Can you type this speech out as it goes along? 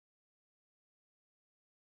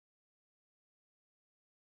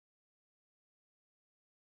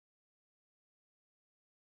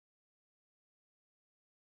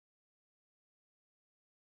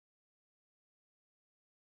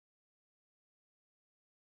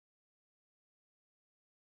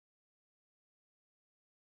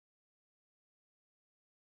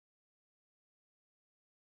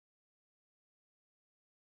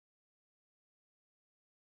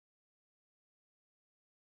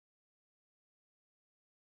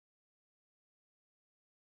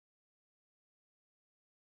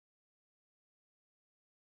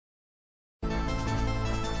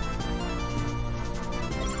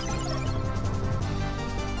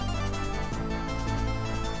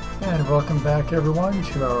And welcome back everyone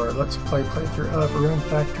to our Let's Play playthrough of Rune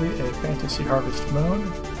Factory, a Fantasy Harvest Moon.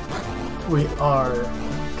 We are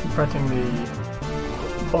confronting the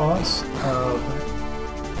boss of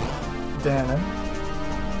Danon,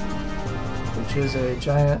 which is a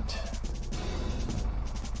giant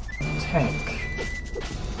tank.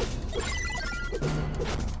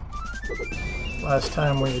 Last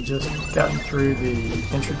time we had just gotten through the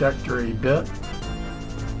introductory bit.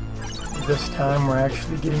 This time we're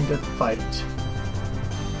actually getting to the fight.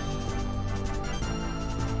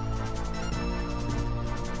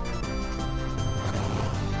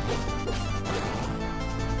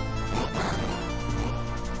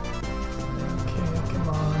 Okay, come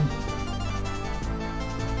on.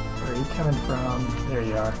 Where are you coming from? There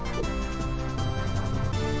you are.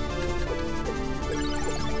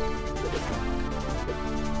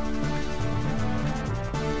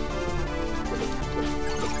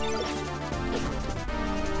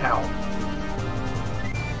 Ow.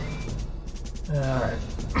 Alright.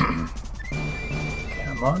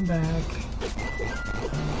 Come on back.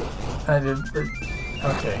 I did.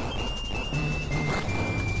 Okay.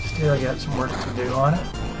 Still got some work to do on it.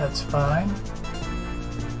 That's fine.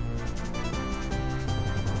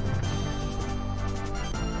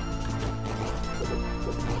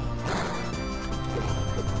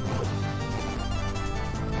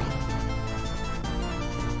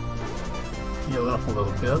 Heal up a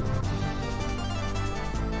little bit.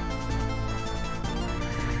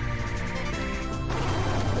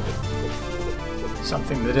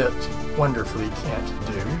 Something that it wonderfully can't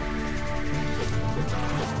do.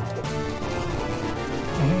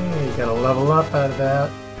 Hey, got a level up out of that.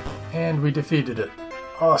 And we defeated it.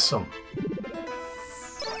 Awesome.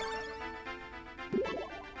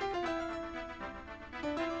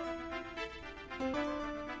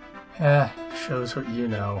 Shows what you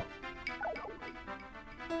know.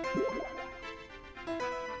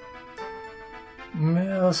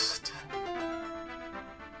 Missed.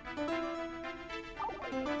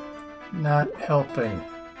 Not helping.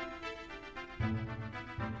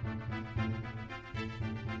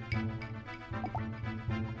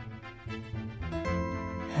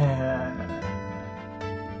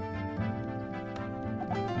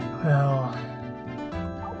 Well,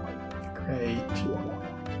 great.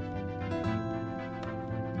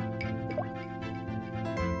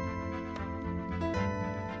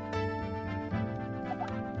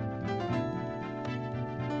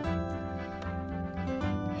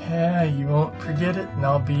 Yeah, you won't forget it, and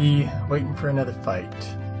I'll be waiting for another fight.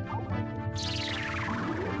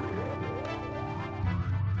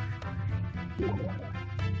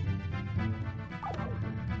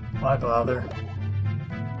 Why bother?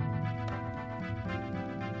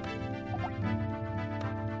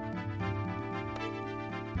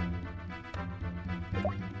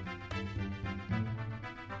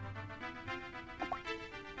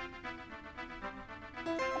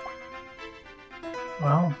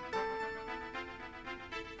 Well,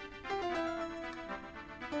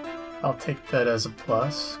 I'll take that as a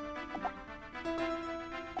plus.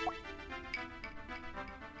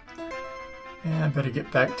 And I better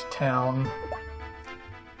get back to town.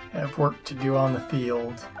 Have work to do on the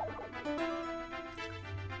field.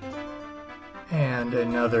 And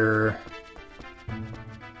another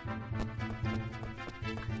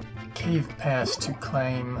cave pass to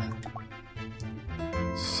claim.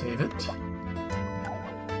 Save it.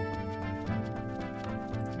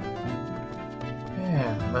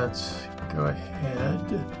 And let's go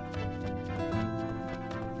ahead and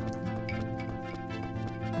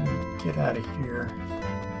get out of here.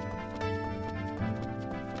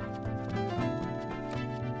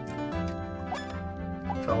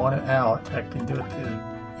 If I want it out, I can do it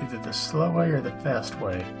either the slow way or the fast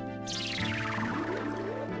way.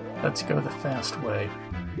 Let's go the fast way.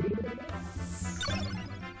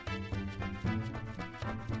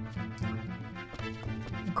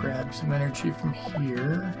 Grab some energy from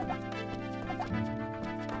here,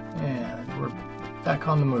 and we're back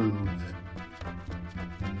on the move.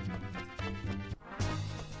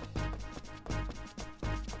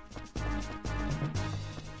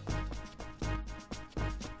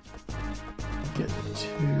 Get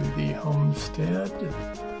to the homestead.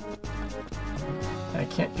 I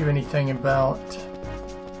can't do anything about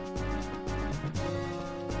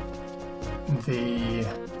the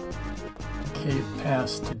cave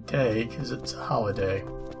pass today because it's a holiday,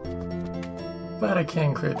 but I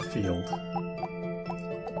can clear the field,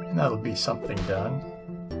 and that'll be something done.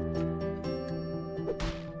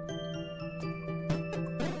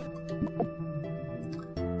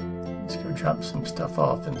 Let's go drop some stuff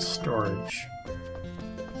off in storage.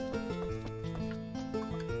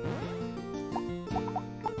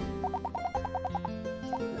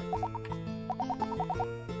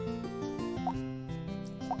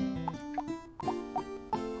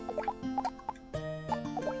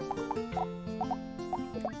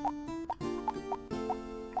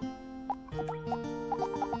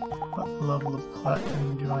 What level of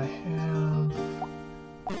platinum do I have?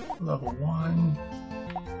 Level 1.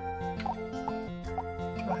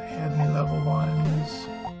 Do I have any level 1s?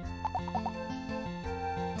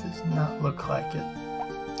 Does not look like it.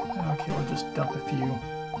 Okay, we'll just dump a few.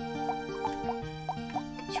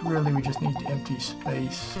 Because really we just need to empty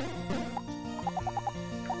space.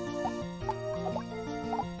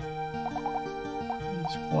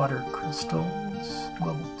 These water crystals,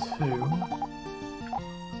 level 2.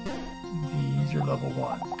 These are level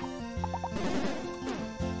 1.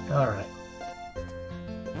 Alright.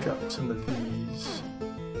 Drop some of these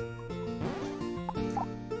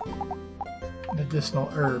medicinal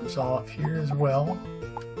herbs off here as well.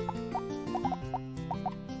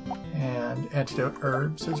 And antidote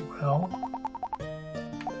herbs as well.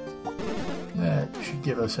 That should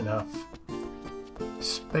give us enough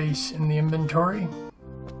space in the inventory.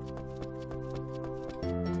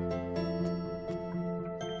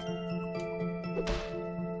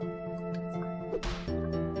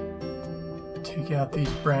 Take out these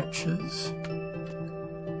branches.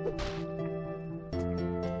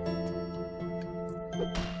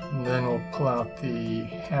 And then we'll pull out the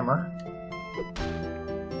hammer.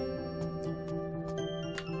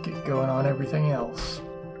 Get going on everything else.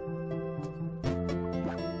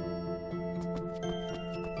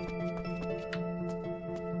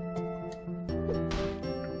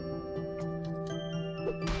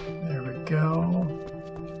 There we go.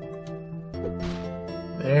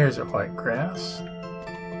 There's a white grass.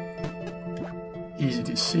 Easy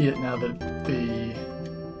to see it now that the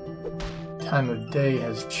time of day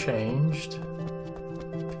has changed.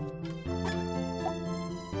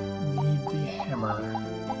 Need the hammer.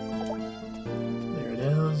 There it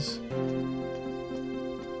is.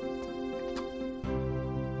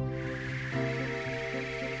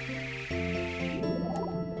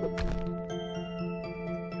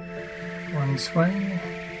 One swing.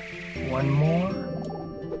 One more.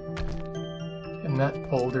 And that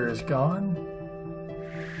boulder is gone.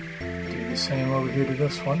 Do the same over here to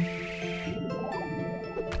this one.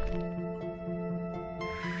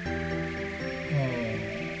 And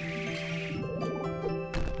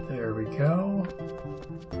there we go.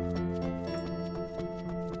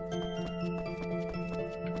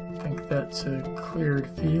 I think that's a cleared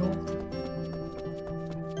field.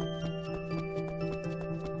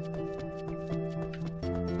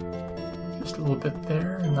 Just a little bit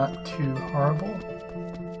there, not too horrible.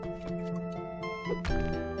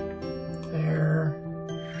 There.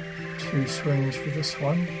 2 swings for this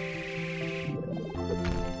one.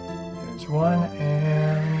 There's one,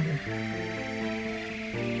 and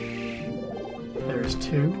there's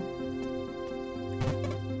 2.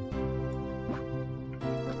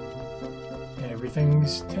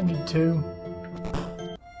 Everything's tended to.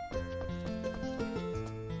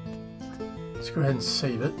 Let's go ahead and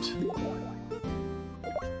save it.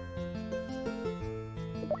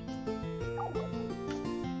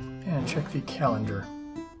 And check the calendar.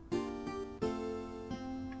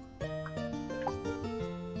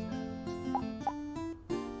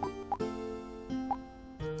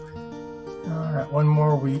 Alright, one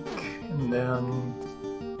more week, and then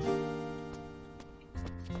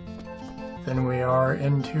we are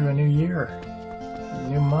into a new year,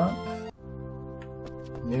 new month,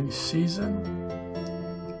 new season.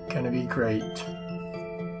 Gonna be great.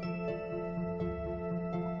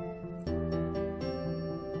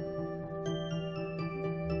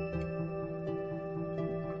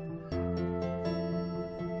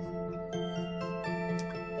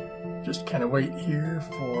 Just kind of wait here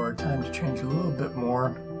for time to change a little bit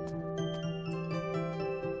more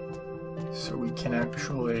so we can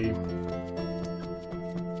actually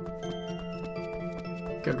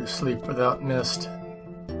go to sleep without mist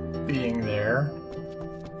being there.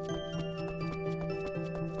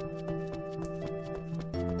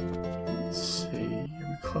 Let's see, are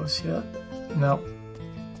we close yet? Nope.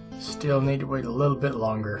 Still need to wait a little bit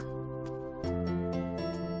longer.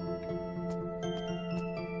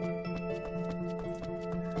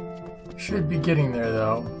 Should be getting there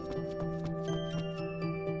though.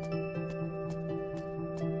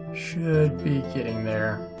 Should be getting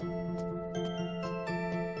there.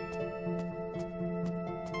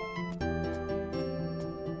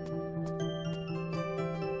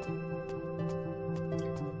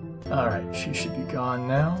 Alright, she should be gone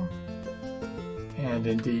now. And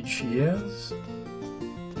indeed she is.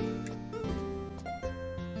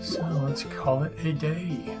 So let's call it a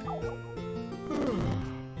day.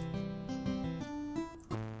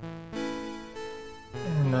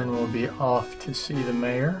 And then we'll be off to see the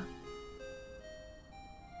mayor.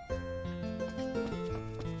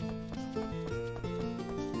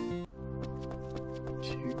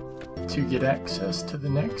 to get access to the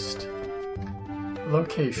next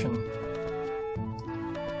location.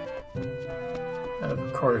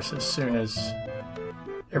 Of course, as soon as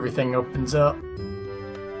everything opens up,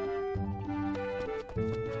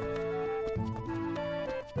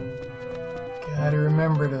 gotta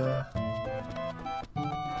remember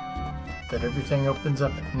that everything opens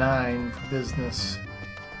up at 9 for business.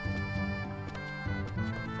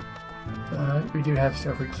 But we do have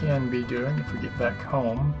stuff we can be doing if we get back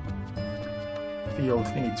home. Field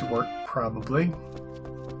needs work, probably.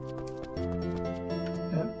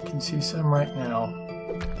 Yep, can see some right now.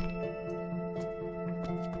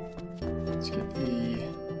 Let's get the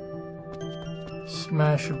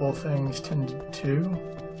smashable things tended to.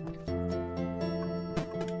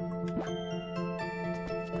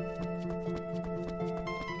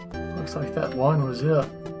 Looks like that one was it.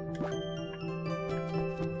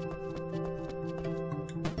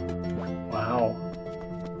 Wow.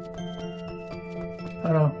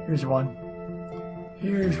 Oh no, here's one.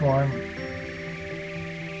 Here's one.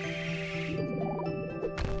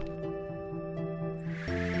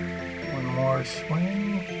 One more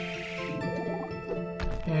swing.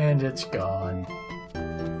 And it's gone.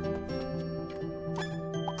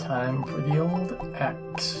 Time for the old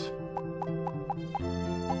axe.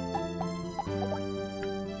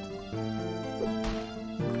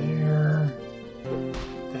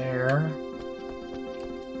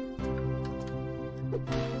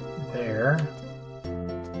 There.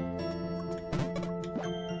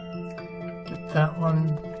 Get that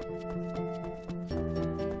one.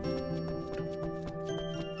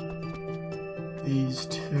 These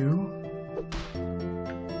two.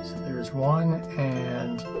 So there's 1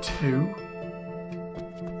 and 2.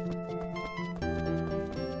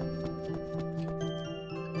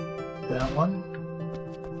 That one.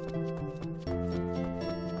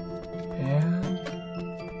 And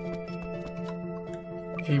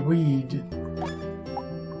a weed.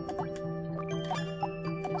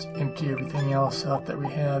 Let's empty everything else out that we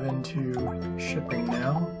have into shipping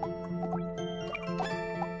now.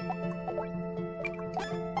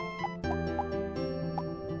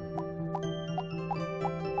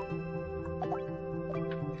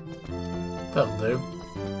 That'll do.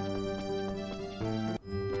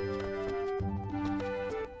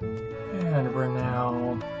 And we're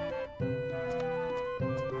now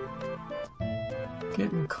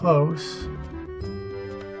getting close.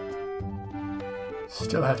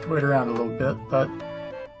 Still have to wait around a little bit, but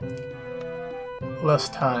less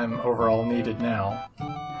time overall needed now.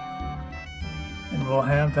 And we'll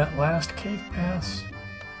have that last cave pass.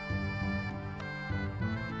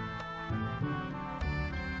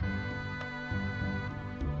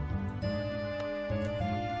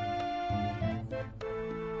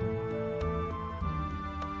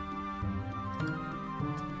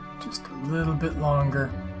 Just a little bit longer.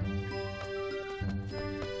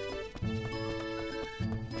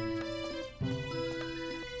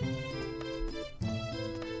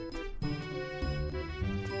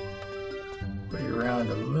 Wait around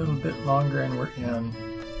a little bit longer and we're in.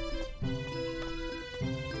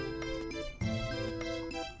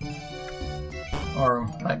 Or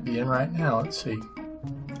might be in right now, let's see.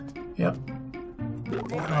 Yep.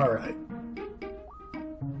 Alright.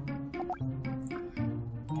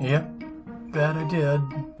 Yep, that I did.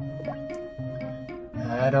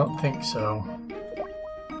 I don't think so.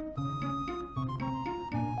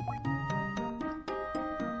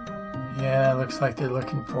 Yeah, looks like they're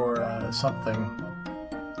looking for something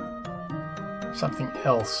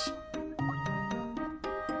else.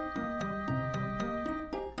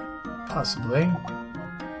 Possibly.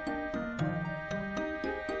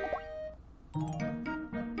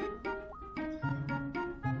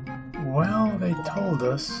 Well, they told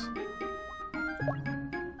us.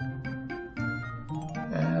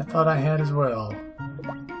 And I thought I had as well.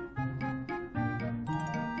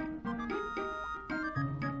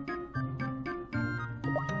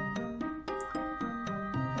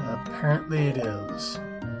 Apparently it is.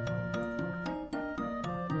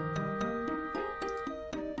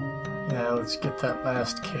 Yeah, let's get that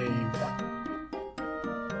last cave.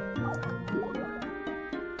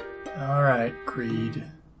 Alright, Greed.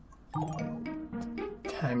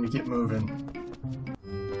 Time to get moving.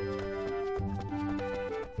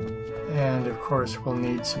 And of course we'll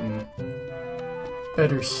need some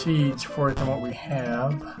better seeds for it than what we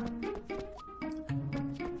have.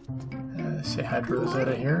 Say hi to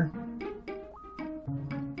Rosetta here.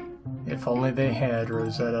 If only they had,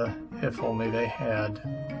 Rosetta. If only they had.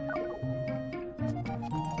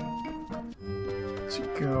 Let's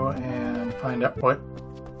go and find out what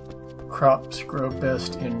crops grow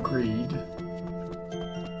best in Greed.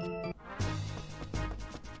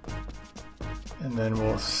 And then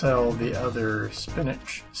we'll sell the other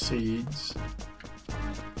spinach seeds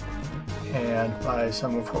and buy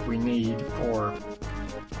some of what we need for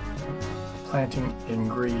planting in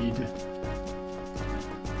greed.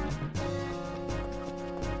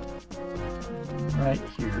 Right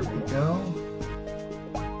here we go.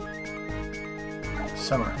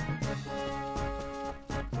 Summer.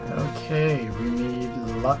 Okay, we need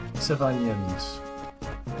lots of onions.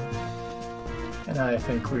 And I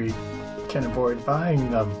think we can avoid buying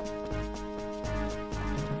them,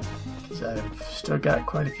 because I've still got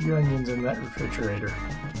quite a few onions in that refrigerator.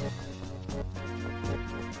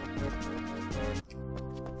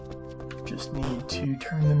 Just need to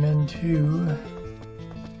turn them into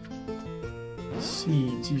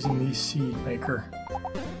seeds using the seed maker.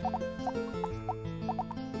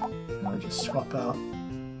 I'll just swap out.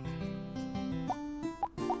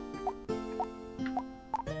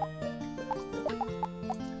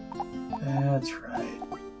 That's right.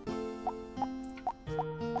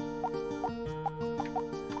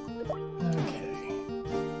 Okay.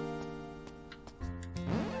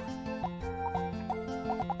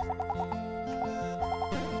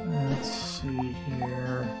 Let's see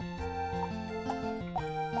here.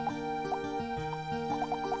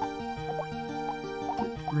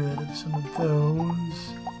 Get rid of some of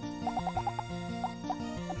those.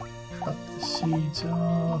 Drop the seeds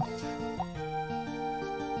off.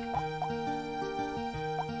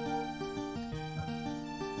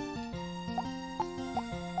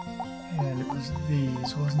 And it was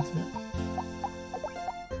these, wasn't it?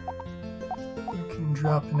 We can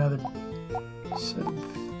drop another set of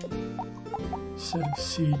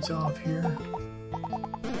seeds off here.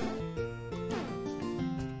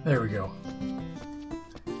 There we go.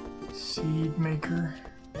 Seed maker.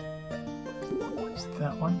 Is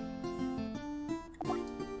that one?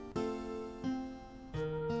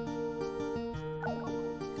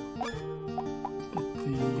 Get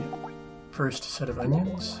the first set of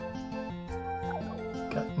onions.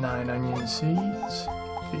 Got 9 onion seeds.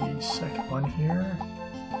 The second one here.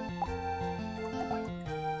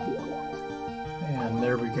 And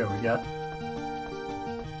there we go. We got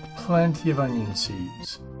plenty of onion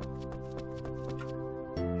seeds.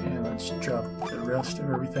 And let's drop the rest of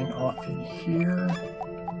everything off in here.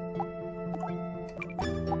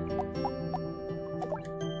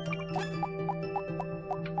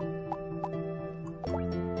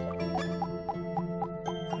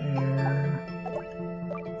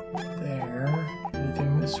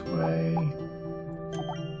 This way.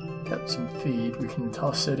 Got some feed. We can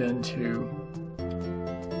toss it into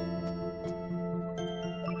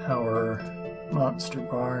our monster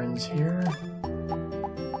barns here.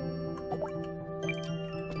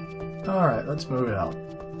 Alright, let's move it out.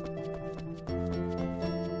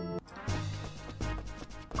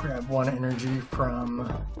 Grab 1 energy from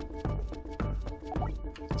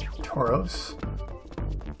JoRaSe.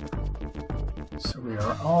 So we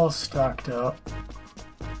are all stocked up.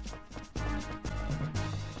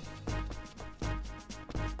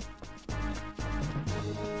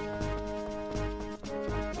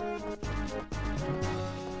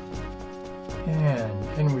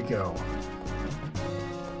 And in we go.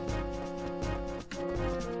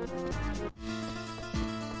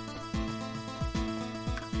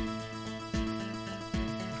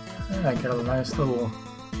 I got a nice little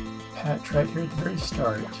patch right here at the very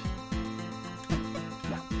start.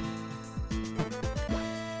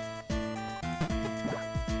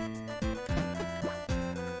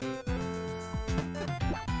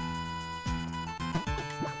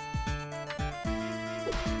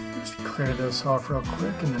 Clear this off real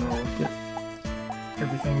quick, and then we'll get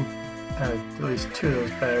everything, at least 2 of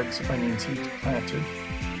those bags of onion seeds planted.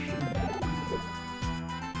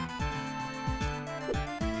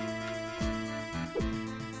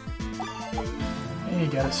 Hey,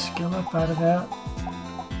 got a skill up out of that.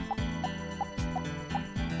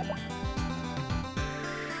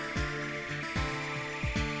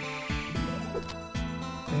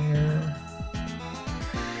 There.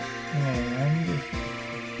 And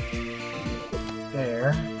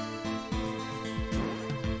there.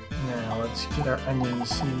 Now let's get our onion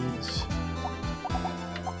seeds.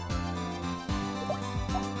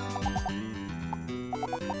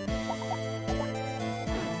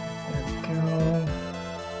 There we go.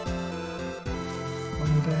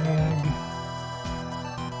 1 bag.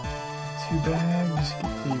 2 bags.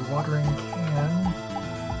 Get the watering can.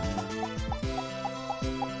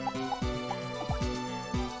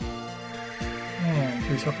 And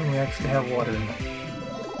here's hoping we actually have water in it.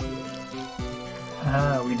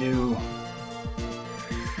 Ah, we do.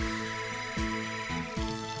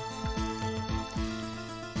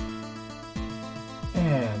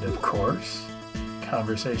 course.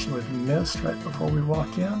 Conversation with Mist right before we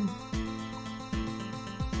walk in.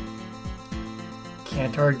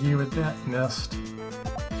 Can't argue with that, Mist.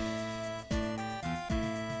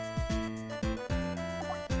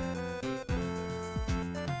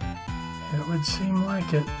 It would seem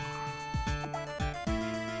like it.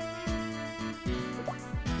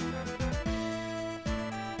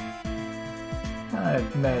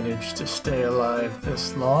 I've managed to stay alive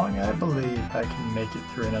this long. I believe I can make it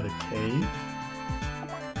through another cave.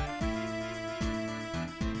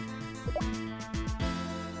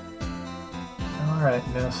 Alright,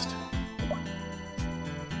 Mist.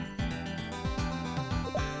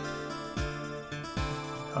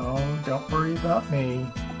 Oh, don't worry about me.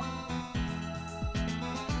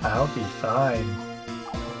 I'll be fine.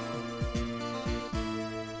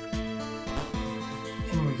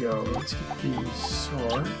 In we go. Let's get the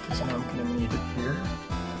sword, because I'm going to need it here.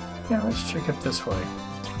 Yeah, let's check up this way.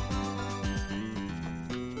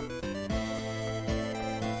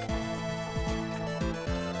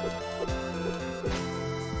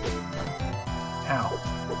 Ow.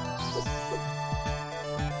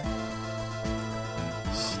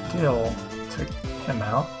 Still took him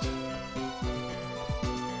out.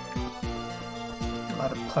 A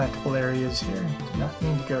lot of plantable areas here. Do not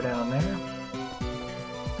mean to go down there,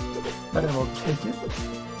 but I will take it.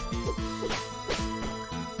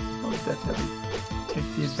 I'll definitely take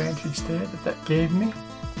the advantage there that gave me.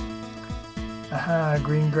 Aha,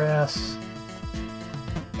 green grass.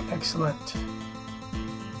 Excellent.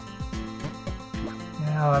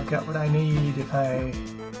 Now I've got what I need if I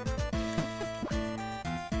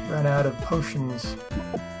run out of potions.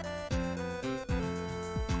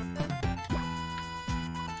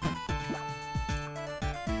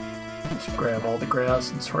 Just grab all the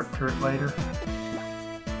grass and sort through it later.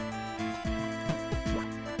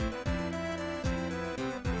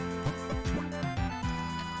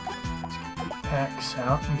 Let's get the axe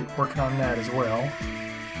out and get working on that as well.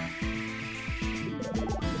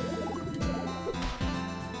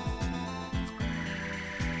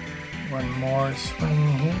 One more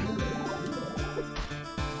swing here.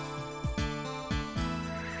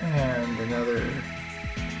 And another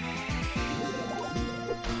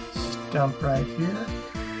stump right here.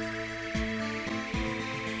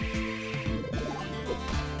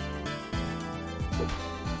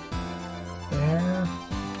 There.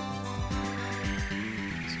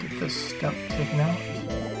 Let's get this stump taken out.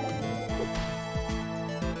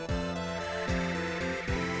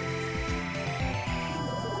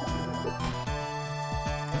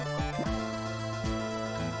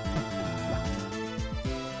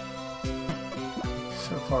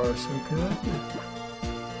 So far, so good.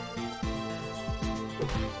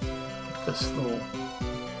 Get this little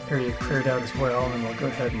area cleared out as well, and we'll go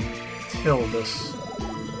ahead and till this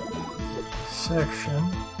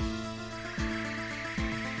section.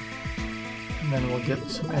 And then we'll get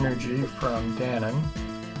some energy from Danon.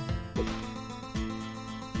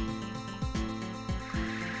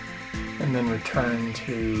 And then return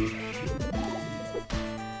to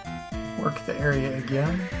work the area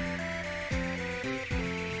again.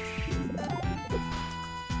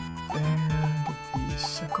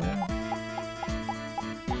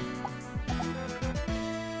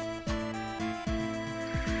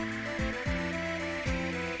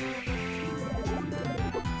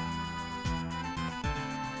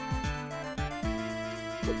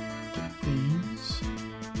 These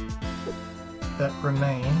that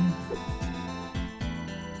remain.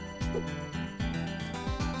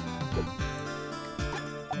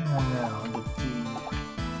 And now get the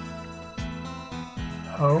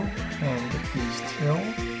hoe and get these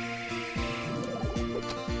tilled.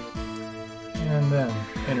 And then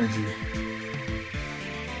energy.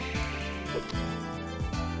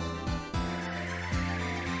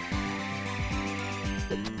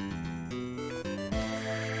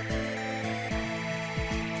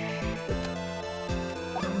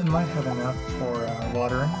 We might have enough for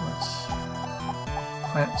watering. Let's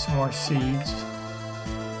plant some more seeds.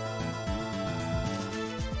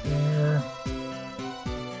 There.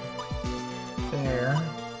 There.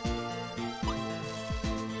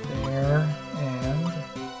 There. And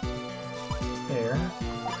there.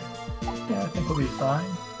 Yeah, I think we'll be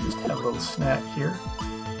fine. Just have a little snack here.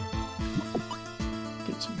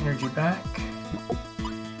 Get some energy back.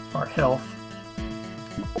 Our health.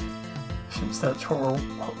 Since that's what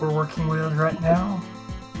we're working with right now.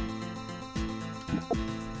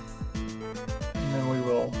 And then we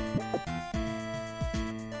will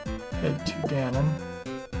head to Danon.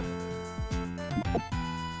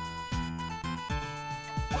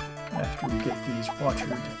 After we get these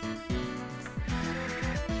watered.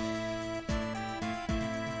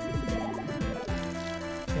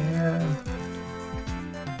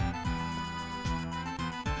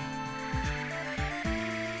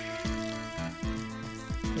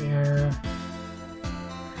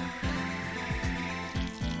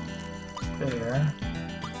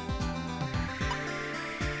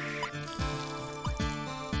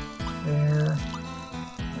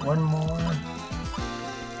 one more.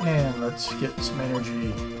 And let's get some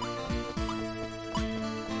energy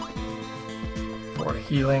for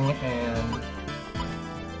healing and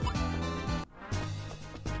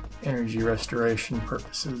energy restoration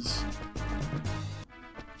purposes.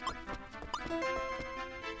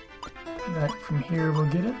 Right from here we'll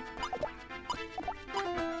get it.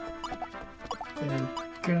 There we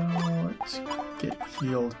go. Let's get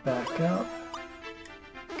healed back up.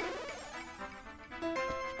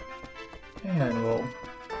 And we'll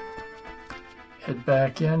head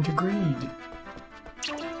back into greed.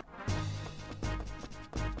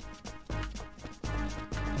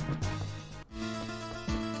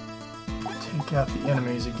 Take out the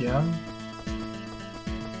enemies again.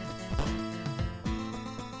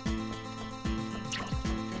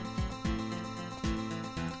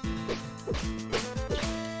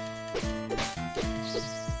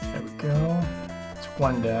 There we go. It's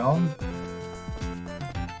one down.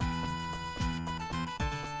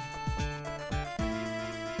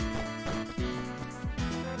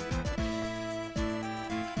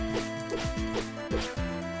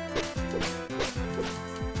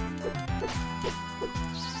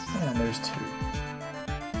 And there's two.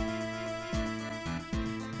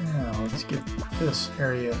 Now let's get this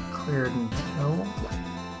area cleared and killed.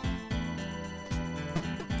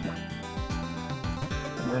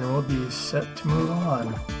 And then we'll be set to move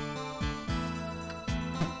on.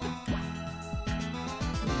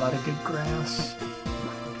 A lot of good grass.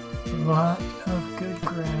 A lot of good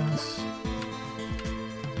grass.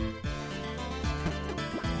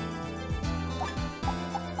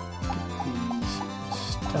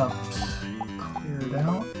 Stumps cleared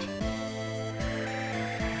out.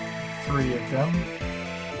 3 of them.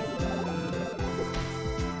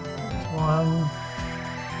 There's 1.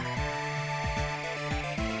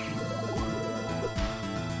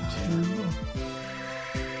 2.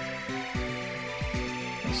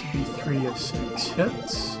 This would be 3 of 6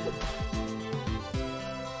 hits.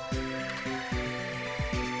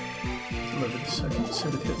 Deliver the second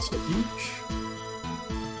set of hits to each.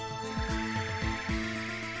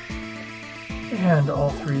 And all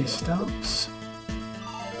 3 stumps.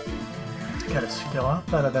 Got a skill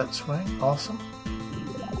up out of that swing. Awesome.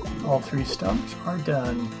 All 3 stumps are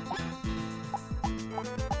done.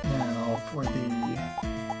 Now for the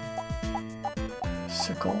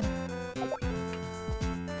sickle.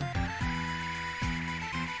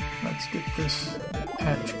 Let's get this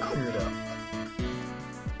patch cleared up.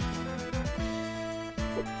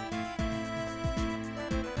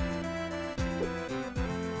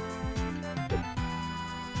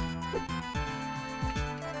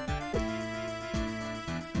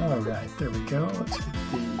 Alright, there we go. Let's get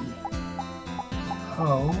the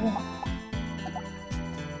hoe.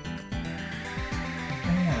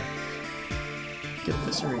 And get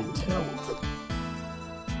this area tilled.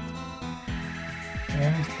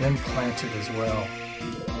 And then planted as well.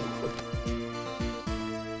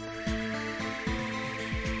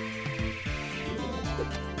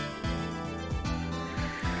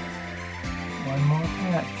 One more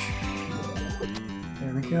patch.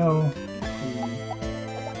 There we go.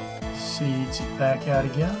 Seeds back out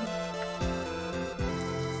again.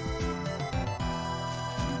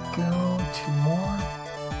 Go, 2 more.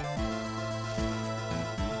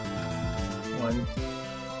 1.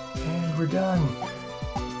 And we're done.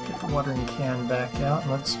 Get the watering can back out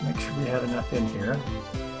and let's make sure we have enough in here.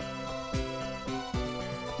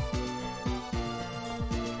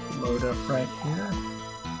 Load up right here.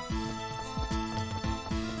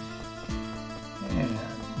 And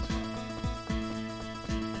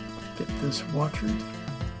get this watered.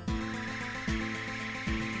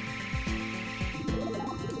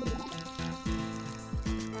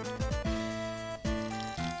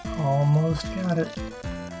 Almost got it.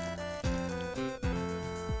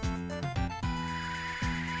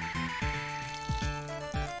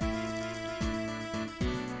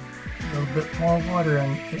 A little bit more water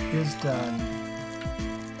and it is done.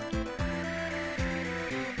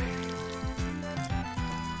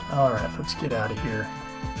 Alright, let's get out of here.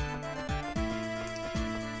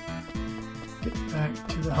 Get back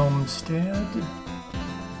to the homestead.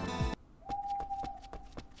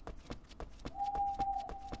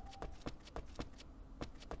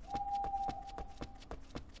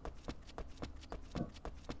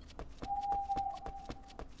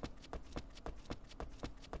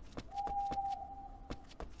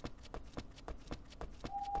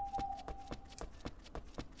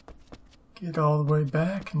 Get all the way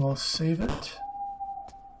back and we'll save it.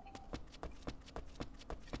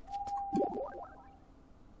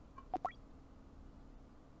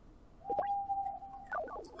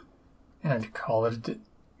 And call it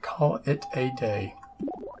call it a day.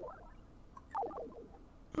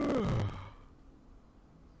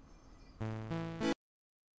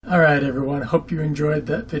 Alright everyone, hope you enjoyed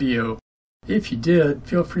that video. If you did,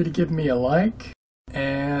 feel free to give me a like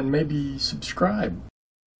and maybe subscribe.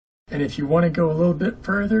 And if you want to go a little bit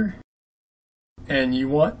further and you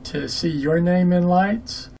want to see your name in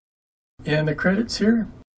lights in the credits here,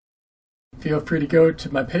 feel free to go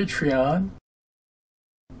to my Patreon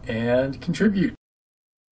and contribute.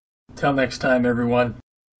 Till next time everyone.